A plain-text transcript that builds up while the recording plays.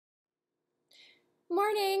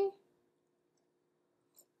Morning.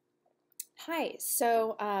 Hi,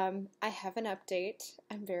 so I have an update.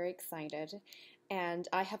 I'm very excited, and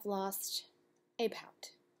I have lost a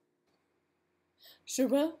pound.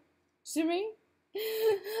 Shuma? Shumi?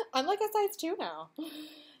 I'm like a size 2 now.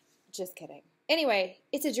 Just kidding. Anyway,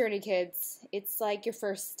 it's a journey, kids. It's like your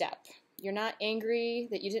first step. You're not angry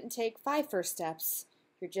that you didn't take 5 first steps.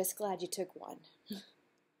 You're just glad you took 1.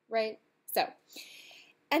 Right? So,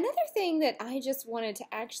 another thing that I just wanted to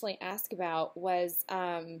actually ask about was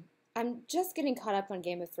I'm just getting caught up on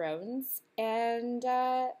Game of Thrones, and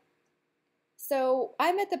so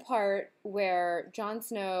I'm at the part where Jon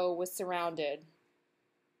Snow was surrounded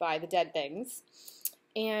by the dead things,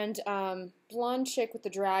 and blonde chick with the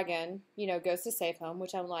dragon, goes to save him,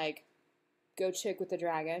 which I'm like, go chick with the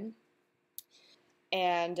dragon,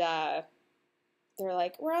 and they're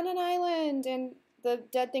like, we're on an island, and the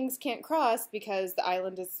dead things can't cross because the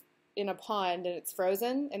island is in a pond and it's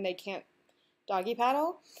frozen and they can't doggy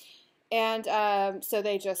paddle. And so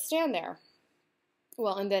they just stand there.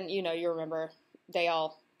 Well, and then, you remember, they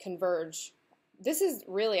all converge. This is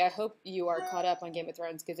really, I hope you are caught up on Game of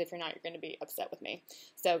Thrones, because if you're not, you're going to be upset with me.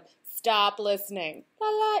 So stop listening. La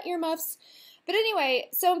la, earmuffs. But anyway,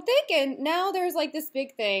 so I'm thinking, now there's like this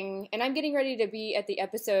big thing, and I'm getting ready to be at the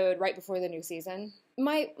episode right before the new season.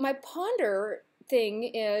 My ponder thing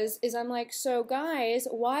is I'm like, so guys,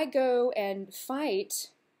 why go and fight?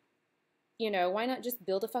 Why not just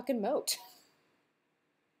build a fucking moat?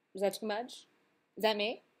 Is that too much? Is that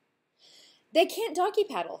me? They can't doggy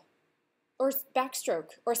paddle or backstroke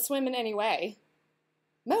or swim in any way.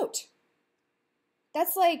 Moat.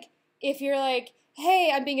 That's like if you're like,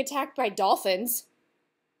 hey, I'm being attacked by dolphins,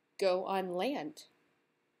 go on land.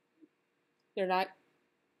 The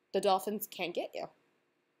dolphins can't get you.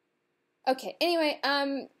 Okay, anyway,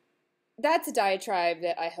 that's a diatribe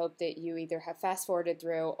that I hope that you either have fast-forwarded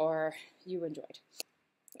through or you enjoyed.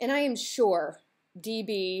 And I am sure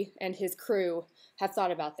DB and his crew have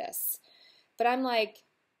thought about this. But I'm like,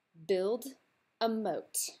 build a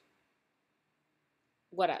moat.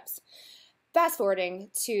 Whatevs.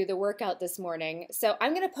 Fast-forwarding to the workout this morning. So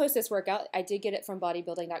I'm going to post this workout. I did get it from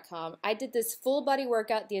bodybuilding.com. I did this full body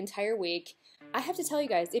workout the entire week. I have to tell you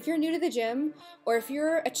guys, if you're new to the gym, or if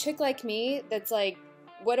you're a chick like me that's like,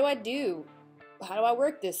 what do I do? How do I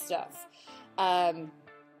work this stuff? I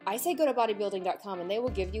say go to bodybuilding.com and they will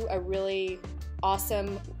give you a really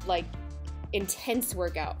awesome, intense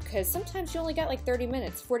workout, because sometimes you only got 30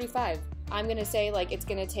 minutes, 45. I'm going to say it's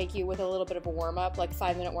going to take you, with a little bit of a warm-up,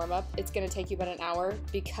 5-minute warm-up, it's going to take you about an hour,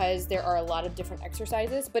 because there are a lot of different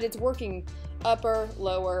exercises, but it's working upper,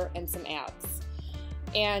 lower, and some abs.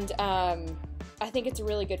 And I think it's a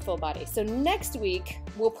really good full body. So next week,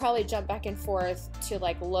 we'll probably jump back and forth to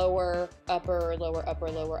lower, upper, lower, upper,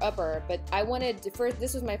 lower, upper. But I wanted to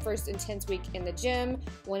this was my first intense week in the gym,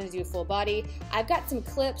 wanted to do full body. I've got some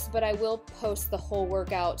clips, but I will post the whole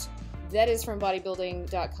workout. That is from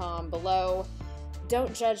bodybuilding.com below.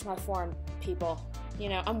 Don't judge my form, people.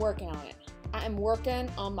 I'm working on it. I'm working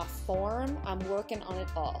on my form. I'm working on it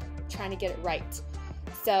all. I'm trying to get it right.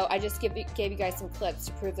 So I just gave you guys some clips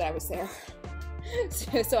to prove that I was there.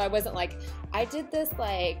 So I wasn't I did this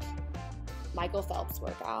Michael Phelps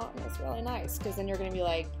workout, and it's really nice, because then you're going to be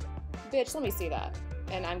like, bitch, let me see that.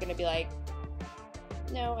 And I'm going to be like,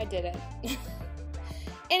 no, I didn't.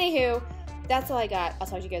 Anywho, that's all I got. I'll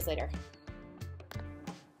talk to you guys later.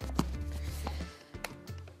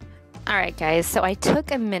 All right, guys, so I took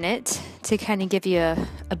a minute to kind of give you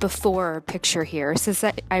a before picture here, since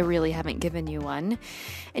I really haven't given you one.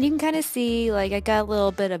 And you can kind of see, I got a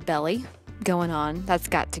little bit of belly going on. That's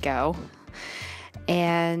got to go.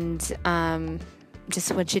 And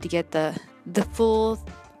just want you to get the full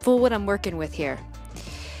what I'm working with here.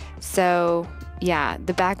 So, yeah,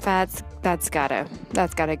 the back fats, that's gotta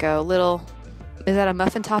go. Is that a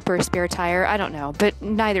muffin top or a spare tire? I don't know, but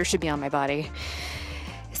neither should be on my body.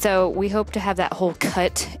 So we hope to have that whole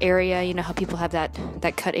cut area. You know how people have that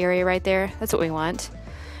cut area right there? That's what we want.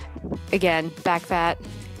 Again, back fat,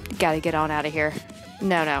 gotta get on out of here.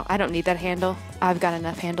 No, I don't need that handle. I've got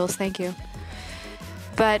enough handles, thank you.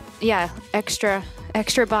 But yeah, extra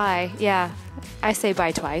bye. Yeah, I say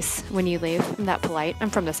bye twice when you leave. I'm that polite. I'm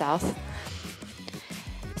from the South.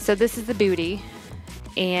 So this is the booty.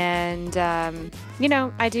 And, I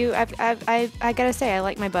gotta say, I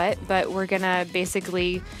like my butt, but we're gonna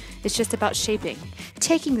basically, it's just about shaping.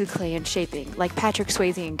 Taking the clay and shaping, like Patrick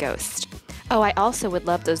Swayze in Ghost. Oh, I also would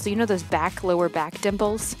love those, those lower back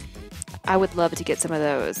dimples? I would love to get some of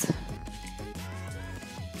those.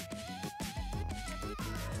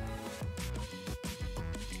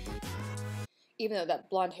 Even though that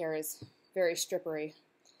blonde hair is very strippery.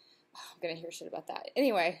 I'm gonna hear shit about that.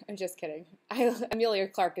 Anyway, I'm just kidding. Amelia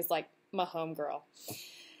Clark is like my homegirl.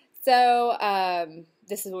 So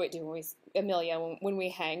this is what we do when we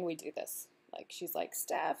hang, we do this. Like, she's like,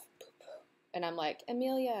 Steph, poo-poo. And I'm like,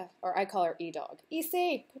 Amelia, or I call her E-Dog.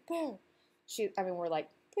 EC, poo-poo. We're like,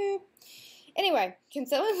 poop. Anyway, can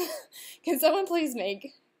someone please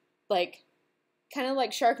make, like, kind of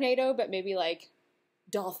like Sharknado, but maybe like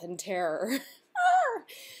Dolphin Terror?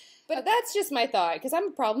 But that's just my thought, because I'm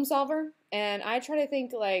a problem solver, and I try to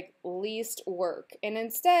think, like, least work. And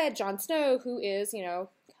instead, Jon Snow, who is, you know,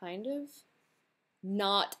 kind of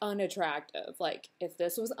not unattractive. Like, if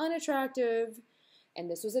this was unattractive and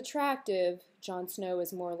this was attractive, Jon Snow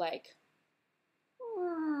is more like,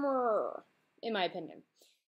 in my opinion.